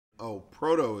Oh,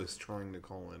 Proto is trying to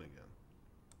call in again.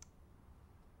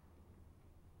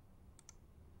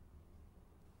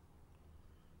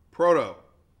 Proto,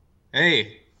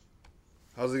 Hey,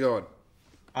 how's it going?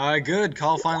 good.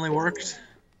 Call finally worked.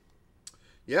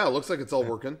 Yeah, it looks like it's all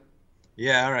working.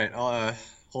 Yeah, all right.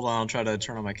 Hold on. I'll try to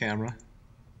turn on my camera.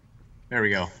 There we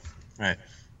go. All right.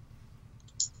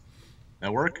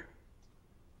 That work?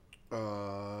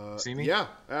 See me? Yeah,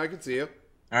 I can see you.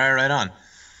 All right, right on.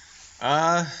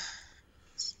 Uh,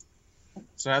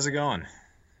 so how's it going?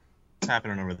 What's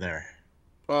happening over there?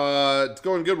 It's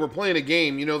going good. We're playing a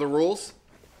game. You know the rules?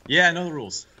 Yeah, I know the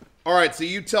rules. All right, so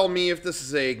you tell me if this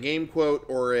is a game quote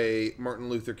or a Martin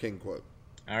Luther King quote.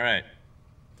 All right.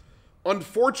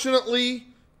 Unfortunately,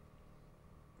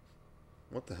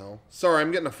 what the hell? Sorry,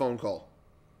 I'm getting a phone call.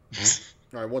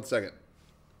 All right, 1 second.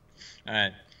 All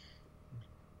right.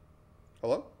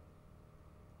 Hello?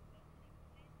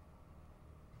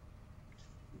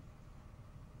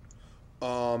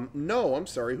 No, I'm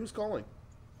sorry. Who's calling?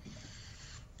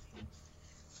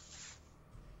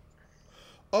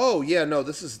 Oh, yeah, no,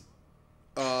 this is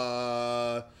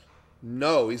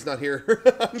no, he's not here.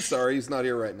 I'm sorry, he's not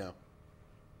here right now.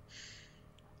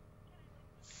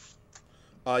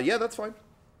 Yeah, that's fine.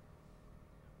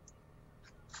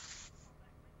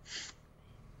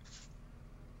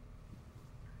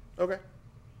 Okay.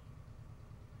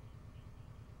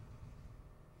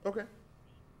 Okay.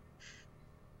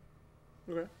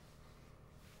 Okay.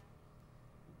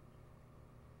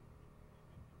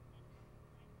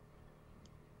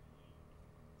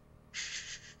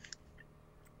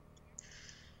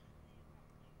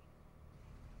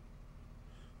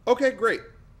 Okay, great.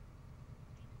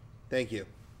 Thank you.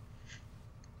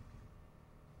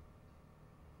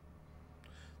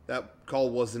 That call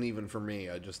wasn't even for me.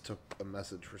 I just took a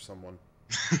message for someone.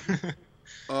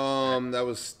 That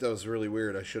was really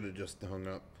weird. I should have just hung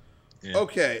up. Yeah.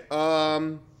 Okay.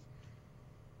 All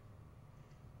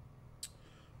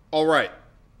right.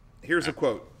 Here's a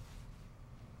quote.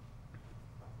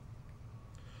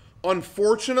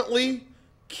 Unfortunately,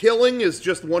 killing is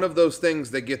just one of those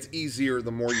things that gets easier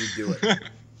the more you do it.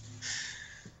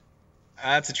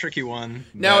 That's a tricky one.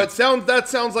 Now that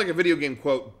sounds like a video game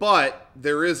quote, but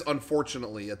there is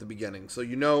unfortunately at the beginning, so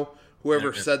you know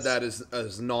whoever said that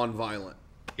is non-violent.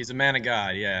 He's a man of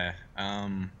God. Yeah.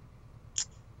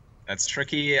 That's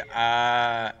tricky.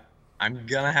 I'm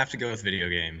gonna have to go with video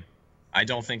game. I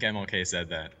don't think MLK said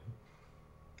that.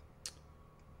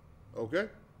 Okay.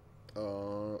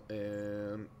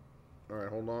 And all right,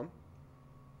 hold on.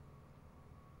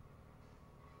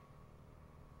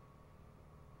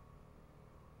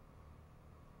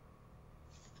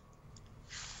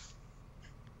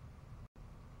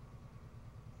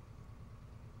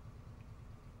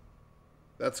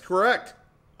 That's correct.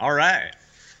 All right.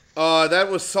 That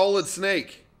was Solid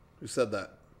Snake who said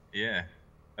that. Yeah.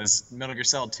 That's Metal Gear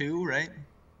Solid 2, right?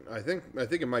 I think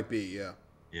it might be, yeah.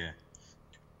 Yeah.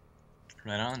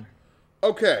 Right on.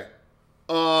 Okay.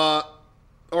 All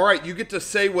right, you get to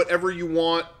say whatever you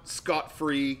want,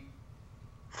 scot-free.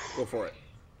 Go for it.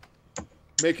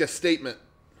 Make a statement.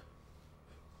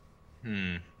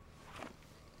 Man,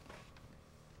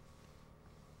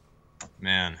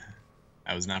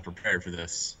 I was not prepared for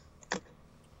this.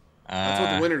 That's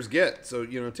what the winners get. So,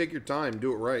 take your time,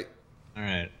 do it right. All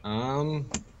right.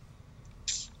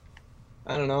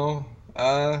 I don't know.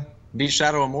 Beat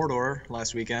Shadow of Mordor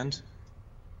last weekend.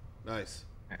 Nice.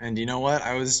 And you know what?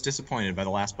 I was disappointed by the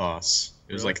last boss.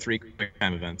 It was Really? like 3 quick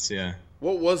time events, yeah.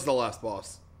 What was the last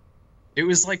boss? It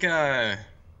was like a...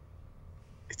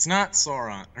 It's not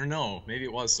Sauron. Or no, maybe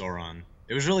it was Sauron.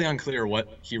 It was really unclear what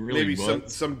he really Maybe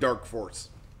was. some dark force.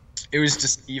 It was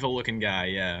just evil-looking guy,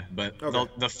 yeah. But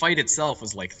Okay. the fight itself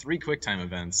was like 3 quick time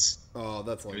events. Oh,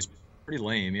 that's lame. It was pretty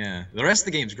lame, yeah. The rest of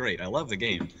the game's great. I love the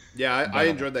game. Yeah, I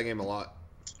enjoyed that game a lot.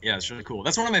 Yeah, it's really cool.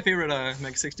 That's one of my favorite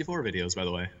Mega64 videos, by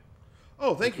the way.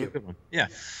 Oh, thank you. Good one. Yeah.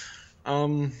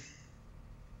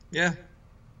 Yeah,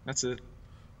 that's it.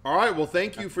 All right, well,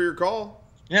 thank you for your call.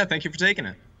 Yeah, thank you for taking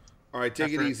it. All right,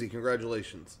 take it easy.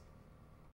 Congratulations.